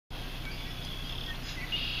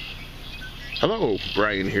Hello,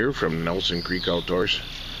 Brian here from Nelson Creek Outdoors.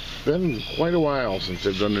 Been quite a while since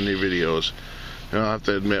I've done any videos. I'll have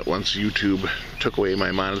to admit, once YouTube took away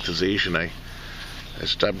my monetization, I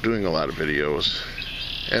stopped doing a lot of videos.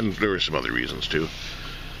 And there were some other reasons too.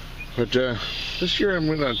 But this year I'm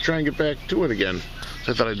going to try and get back to it again.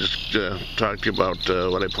 So I thought I'd just talk to you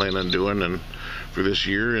about what I plan on doing and for this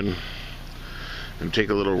year and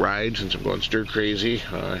take a little ride since I'm going stir crazy.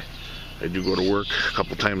 I do go to work a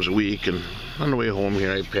couple times a week, and on the way home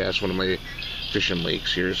here I pass one of my fishing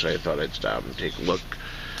lakes here, so I thought I'd stop and take a look.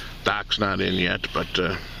 Doc's not in yet, but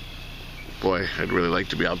boy, I'd really like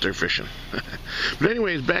to be out there fishing. But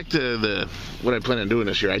anyways, back to what I plan on doing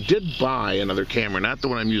this year. I did buy another camera, not the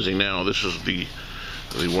one I'm using now. This is the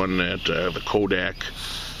one that the Kodak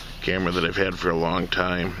camera that I've had for a long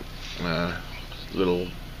time. Little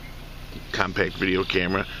compact video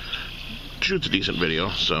camera. Shoots a decent video,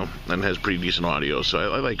 and has pretty decent audio, so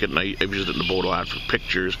I like it, and I've used it in the boat a lot for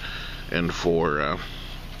pictures and for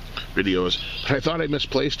videos. But I thought I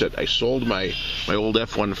misplaced it. I sold my old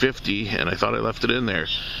F-150, and I thought I left it in there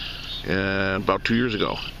about 2 years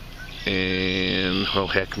ago, and well,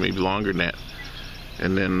 heck, maybe longer than that.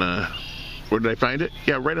 And then where did I find it?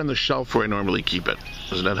 Yeah, right on the shelf where I normally keep it.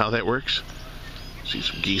 Isn't that how that works? See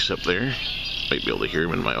some geese up there. Might be able to hear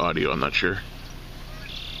them in my audio, I'm not sure.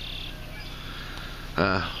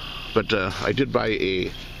 But I did buy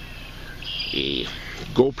a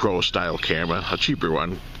GoPro style camera, a cheaper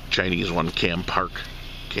one, Chinese one, Cam Park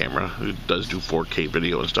camera. It does do 4K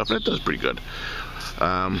video and stuff, and it does pretty good.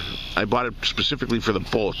 I bought it specifically for the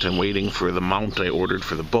boat. I'm waiting for the mount I ordered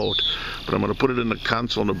for the boat, but I'm going to put it in the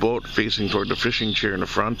console in the boat facing toward the fishing chair in the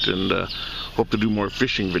front, and hope to do more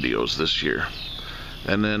fishing videos this year.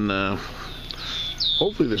 And then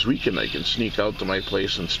hopefully this weekend I can sneak out to my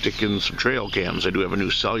place and stick in some trail cams. I do have a new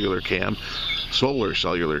solar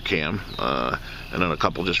cellular cam, and then a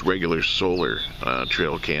couple just regular solar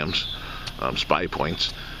trail cams, spy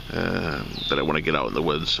points, that I want to get out in the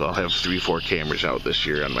woods. So I'll have 3-4 cameras out this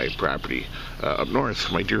year on my property up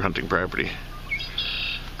north, my deer hunting property.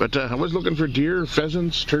 But I was looking for deer,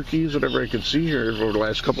 pheasants, turkeys, whatever I could see here over the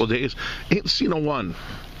last couple of days. Ain't seen a one.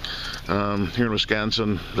 Here in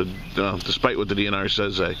Wisconsin, despite what the DNR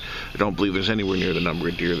says, I don't believe there's anywhere near the number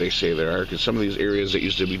of deer they say there are, because some of these areas that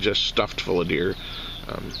used to be just stuffed full of deer,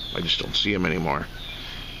 I just don't see them anymore.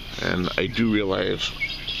 And I do realize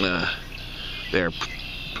there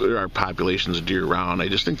are populations of deer around. I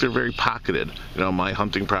just think they're very pocketed. You know, my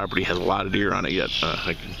hunting property has a lot of deer on it yet.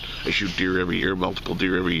 I shoot deer every year, multiple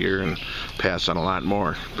deer every year, and pass on a lot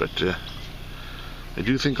more. But I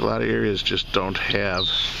do think a lot of areas just don't have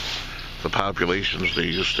the populations they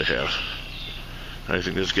used to have. I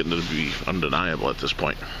think it's getting to be undeniable at this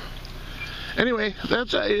point. Anyway,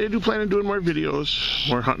 I do plan on doing more videos,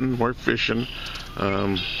 more hunting, more fishing.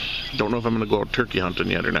 Don't know if I'm going to go out turkey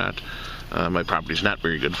hunting yet or not. My property's not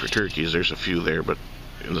very good for turkeys. There's a few there, but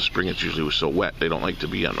in the spring it's usually so wet they don't like to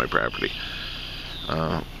be on my property.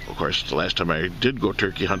 Of course, the last time I did go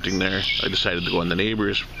turkey hunting there, I decided to go on the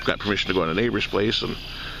neighbor's, got permission to go on the neighbor's place and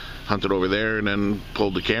hunted over there, and then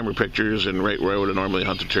pulled the camera pictures, and right where I would have normally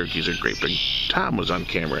hunted turkeys, a great big tom was on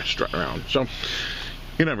camera strutting around. So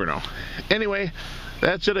you never know. Anyway,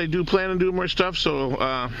 that's it. I do plan on doing more stuff,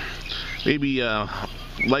 so maybe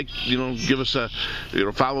give us a,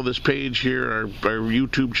 follow this page here, our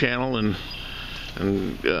YouTube channel, and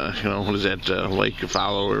what is that, like,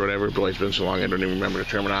 follow, or whatever. Boy, it's been so long I don't even remember the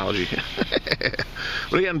terminology.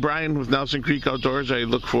 But again, Brian with Nelson Creek Outdoors. I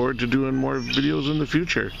look forward to doing more videos in the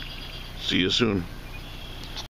future. See you soon.